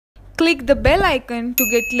Click the bell icon to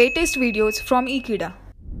get latest videos from Ekeeda.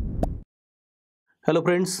 Hello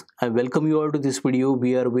friends, I welcome you all to this video.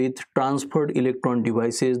 We are with transferred electron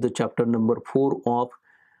devices, the chapter number 4 of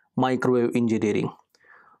microwave engineering.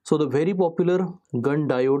 So the very popular gun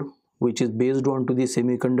diode, which is based on to the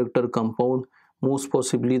semiconductor compound, most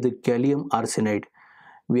possibly the gallium arsenide,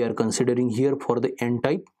 we are considering here for the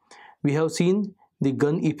n-type. We have seen the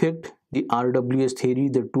gun effect, the RWS theory,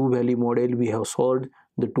 the two-valley model. We have solved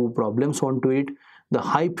the two problems onto it, the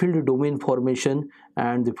high field domain formation,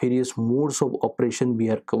 and the various modes of operation we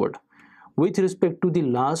are covered. With respect to the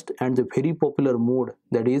last and the very popular mode,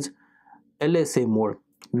 that is LSA mode,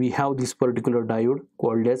 we have this particular diode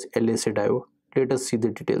called as LSA diode. Let us see the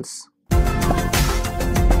details.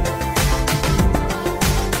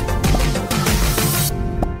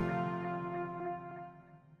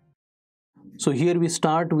 So here we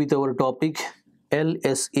start with our topic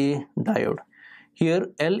LSA diode. Here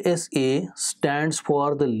LSA stands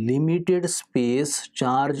for the limited space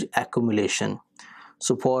charge accumulation.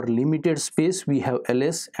 So for limited space we have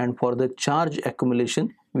LS, and for the charge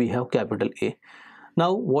accumulation we have capital A.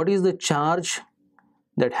 Now what is the charge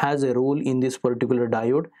that has a role in this particular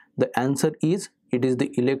diode? The answer is it is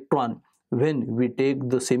the electron when we take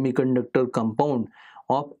the semiconductor compound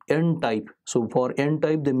of n-type. So for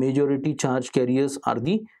n-type the majority charge carriers are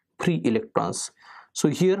the free electrons. So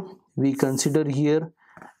here we consider here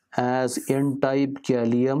as n-type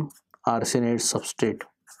gallium arsenide substrate,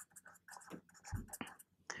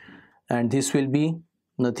 and this will be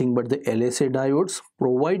nothing but the LSA diodes,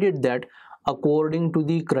 provided that according to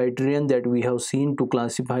the criterion that we have seen to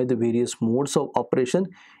classify the various modes of operation,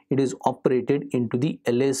 it is operated into the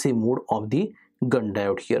LSA mode of the gun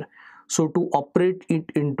diode here. So to operate it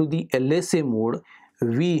into the LSA mode,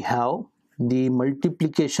 we have the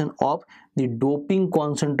multiplication of the doping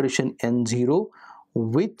concentration N0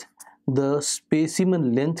 with the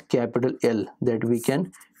specimen length capital L, that we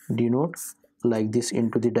can denote like this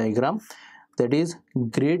into the diagram, that is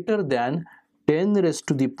greater than 10 raised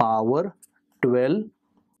to the power 12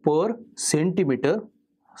 per centimeter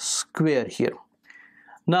square here.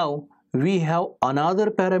 Now we have another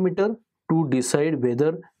parameter to decide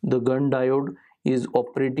whether the gun diode is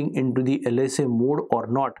operating into the LSA mode or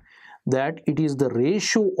not, that it is the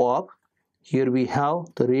ratio of, here we have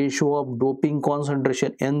the ratio of doping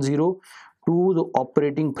concentration N0 to the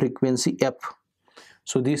operating frequency F.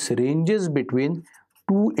 So this ranges between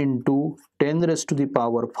 2 into 10 raised to the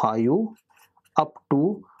power 5 up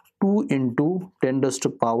to 2 into 10 raised to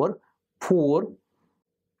the power 4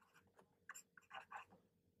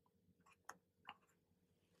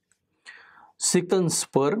 seconds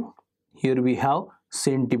per, here we have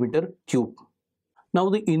centimeter cube. Now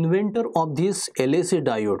the inventor of this LSA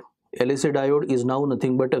diode is now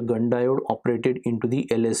nothing but a gun diode operated into the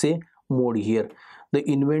LSA mode here. The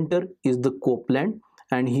inventor is the Copeland,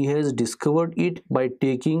 and he has discovered it by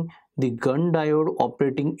taking the gun diode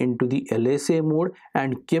operating into the LSA mode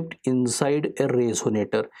and kept inside a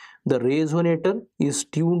resonator. The resonator is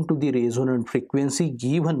tuned to the resonant frequency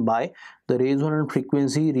given by the resonant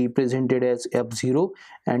frequency represented as F0,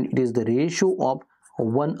 and it is the ratio of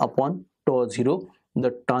 1 upon tau 0,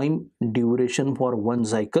 the time duration for one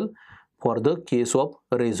cycle for the case of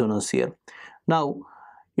resonance here. Now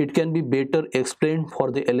it can be better explained for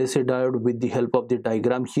the LSA diode with the help of the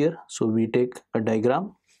diagram here. So we take a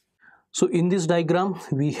diagram. So in this diagram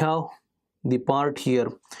we have the part here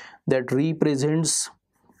that represents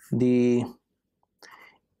the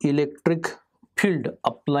electric field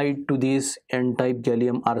applied to this n-type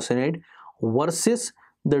gallium arsenide versus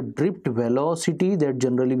the drift velocity that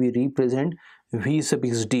generally we represent V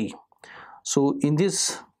suffix d. So in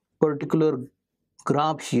this particular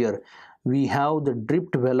graph here we have the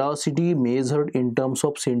drift velocity measured in terms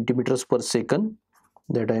of centimeters per second,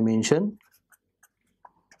 that I mentioned,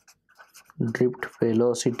 drift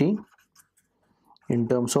velocity in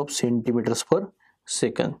terms of centimeters per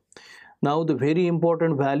second. Now the very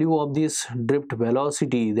important value of this drift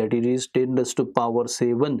velocity, that it is 10 raised to power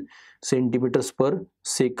 7 centimeters per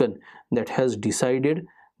second, that has decided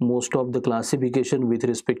most of the classification with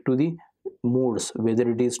respect to the modes, whether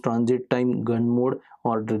it is transit time gun mode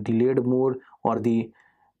or the delayed mode or the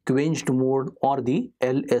quenched mode or the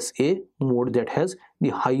LSA mode that has the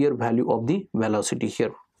higher value of the velocity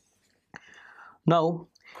here. Now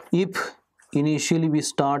if initially we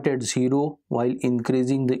start at 0 while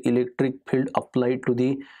increasing the electric field applied to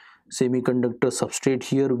the semiconductor substrate,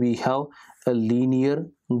 here we have a linear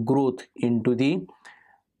growth into the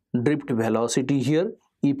drift velocity here.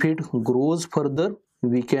 If it grows further,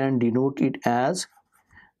 we can denote it as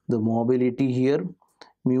the mobility here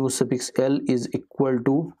mu suffix L is equal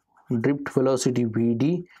to drift velocity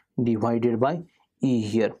Vd divided by E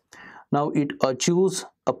here. Now it achieves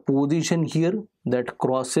a position here that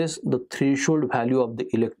crosses the threshold value of the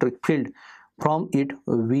electric field. From it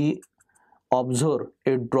we observe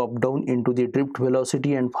a drop down into the drift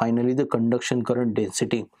velocity and finally the conduction current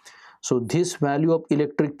density. So this value of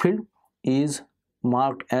electric field is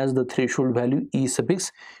marked as the threshold value E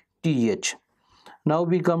suffix th. Now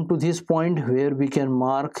we come to this point where we can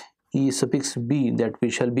mark E suffix b, that we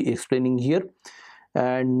shall be explaining here.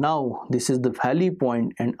 And now this is the valley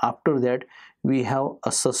point, and after that we have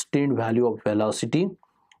a sustained value of velocity.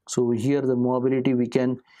 So here the mobility we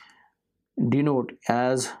can denote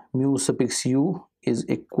as mu suffix u is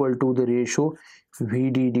equal to the ratio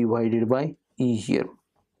Vd divided by E here.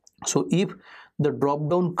 So if the drop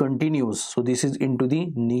down continues, so this is into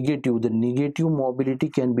the negative mobility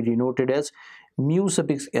can be denoted as mu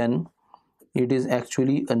suffix n. It is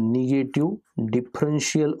actually a negative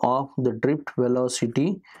differential of the drift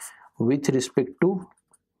velocity with respect to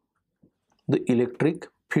the electric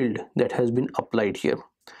field that has been applied here.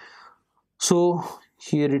 So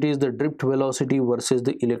here it is the drift velocity versus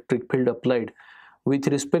the electric field applied. With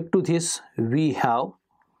respect to this, we have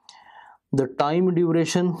the time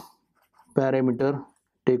duration parameter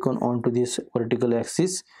taken onto this vertical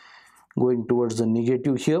axis going towards the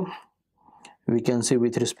negative here. We can say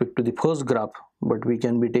with respect to the first graph, but we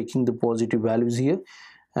can be taking the positive values here,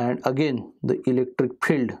 and again the electric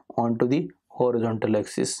field onto the horizontal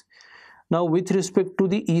axis. Now with respect to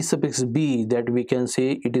the E suffix b, that we can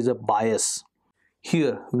say it is a bias.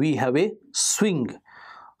 Here we have a swing.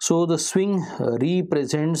 So the swing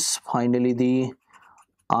represents finally the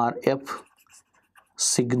RF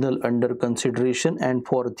signal under consideration, and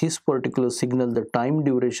for this particular signal the time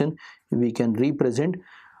duration we can represent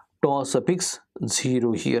tau suffix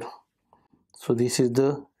 0 here. So this is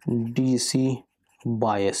the DC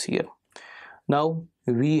bias here. Now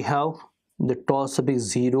we have the tau suffix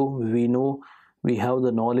 0, we know, we have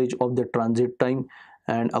the knowledge of the transit time,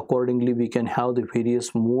 and accordingly we can have the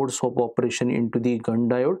various modes of operation into the gun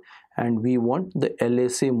diode, and we want the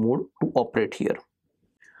LSA mode to operate here.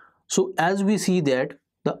 So as we see that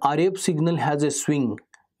the RF signal has a swing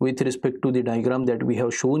with respect to the diagram that we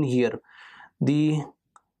have shown here, the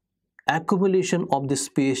accumulation of the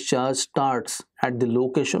space charge starts at the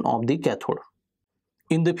location of the cathode.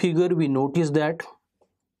 In the figure we notice that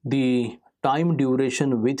the time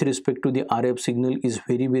duration with respect to the RF signal is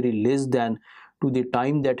very less than to the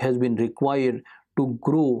time that has been required to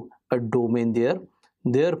grow a domain there.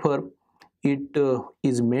 Therefore it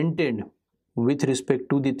is maintained with respect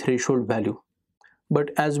to the threshold value.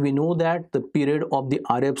 But as we know that the period of the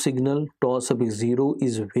RF signal tau suffix 0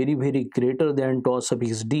 is very greater than tau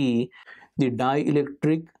suffix d, the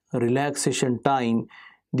dielectric relaxation time,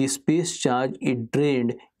 the space charge is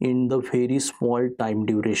drained in the very small time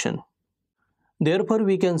duration. Therefore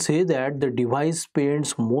we can say that the device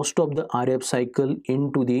spends most of the RF cycle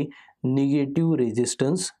into the negative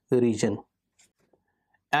resistance region.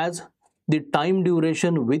 As the time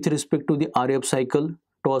duration with respect to the RF cycle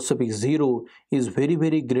tau suffix 0 is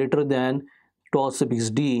very greater than tau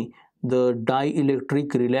suffix d, the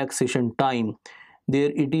dielectric relaxation time,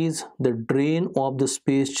 there it is the drain of the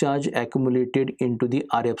space charge accumulated into the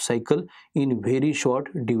RF cycle in very short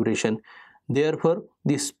duration. Therefore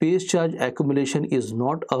the space charge accumulation is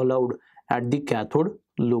not allowed at the cathode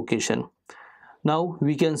location. Now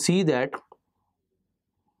we can see that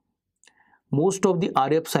most of the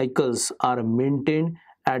RF cycles are maintained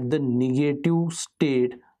at the negative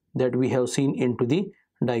state that we have seen into the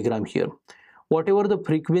diagram here. Whatever the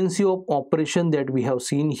frequency of operation that we have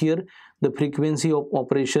seen here, the frequency of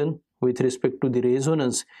operation with respect to the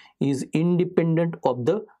resonance is independent of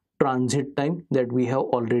the transit time that we have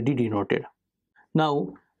already denoted.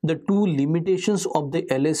 Now the two limitations of the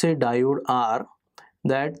LSA diode are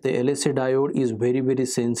that the LSA diode is very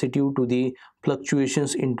sensitive to the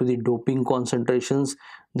fluctuations into the doping concentrations,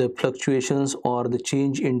 the fluctuations or the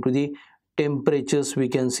change into the temperatures we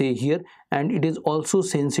can say here, and it is also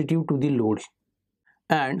sensitive to the load.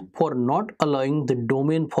 And for not allowing the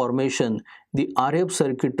domain formation, the RF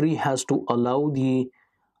circuitry has to allow the,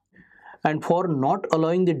 and for not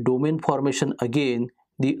allowing the domain formation again,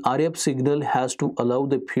 the RF signal has to allow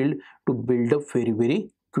the field to build up very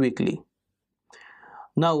quickly.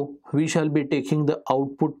 Now we shall be taking the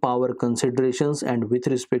output power considerations, and with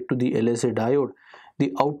respect to the LSA diode,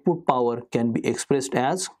 the output power can be expressed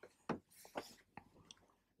as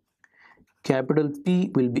capital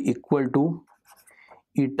P will be equal to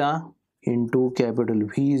eta into capital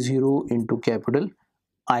V0 into capital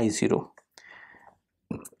I0,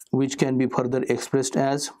 which can be further expressed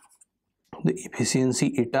as the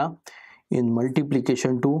efficiency eta in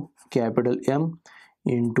multiplication to capital M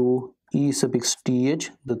into E suffix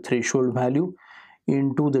th, the threshold value,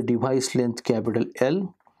 into the device length capital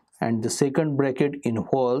L, and the second bracket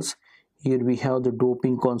involves, here we have the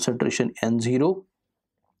doping concentration N0,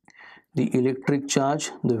 the electric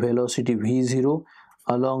charge, the velocity V0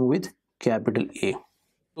 along with capital A.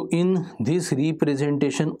 So in this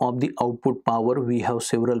representation of the output power, we have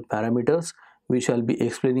several parameters. We shall be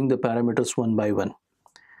explaining the parameters one by one.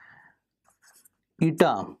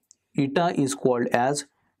 Eta is called as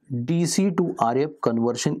DC to RF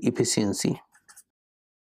conversion efficiency.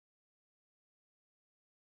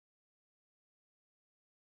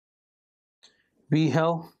 We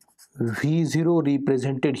have V0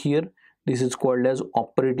 represented here. This is called as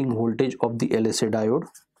operating voltage of the LSA diode.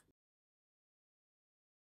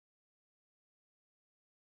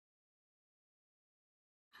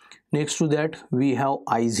 Next to that we have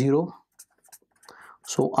I0.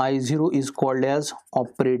 So I0 is called as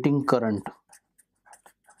operating current.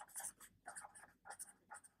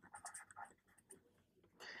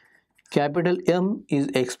 Capital M is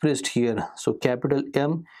expressed here. So capital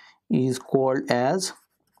M is called as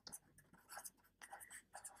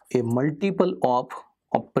a multiple of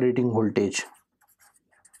operating voltage.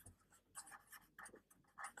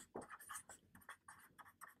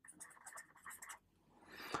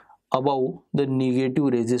 Above the negative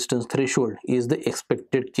resistance threshold is the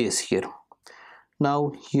expected case here.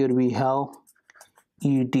 Now here we have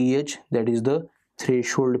ETH, that is the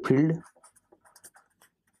threshold field.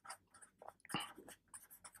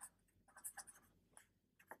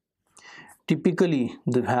 Typically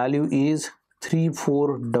the value is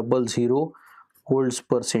 3400 volts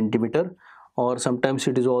per centimeter, or sometimes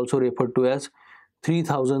it is also referred to as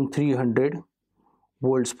 3300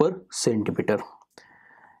 volts per centimeter.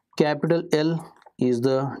 Capital L is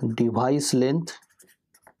the device length.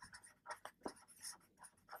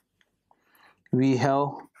 We have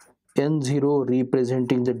N0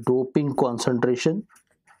 representing the doping concentration.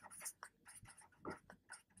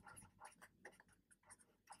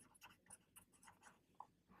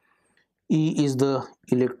 E is the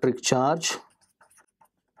electric charge.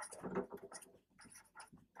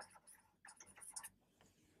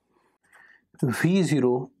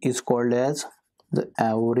 V0 is called as the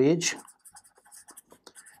average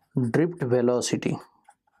drift velocity.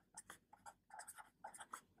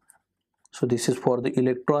 So this is for the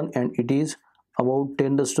electron and it is about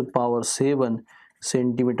 10 to the power 7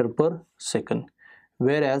 centimeter per second.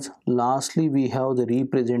 Whereas lastly we have the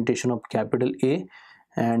representation of capital A,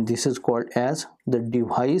 and this is called as the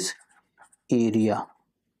device area.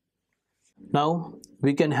 Now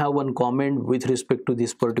we can have one comment with respect to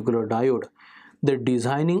this particular diode. The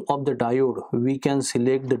designing of the diode, we can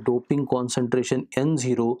select the doping concentration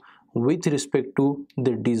N0 with respect to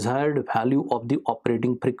the desired value of the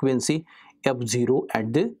operating frequency F0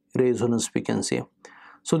 at the resonance frequency.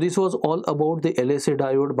 So this was all about the LSA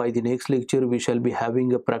diode. By the next lecture we shall be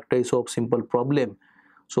having a practice of simple problem.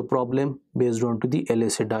 So problem based on to the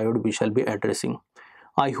LSA diode we shall be addressing.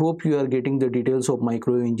 I hope you are getting the details of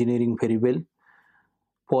microwave engineering very well.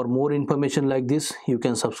 For more information like this, you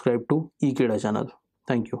can subscribe to Ekeeda channel.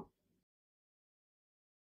 Thank you.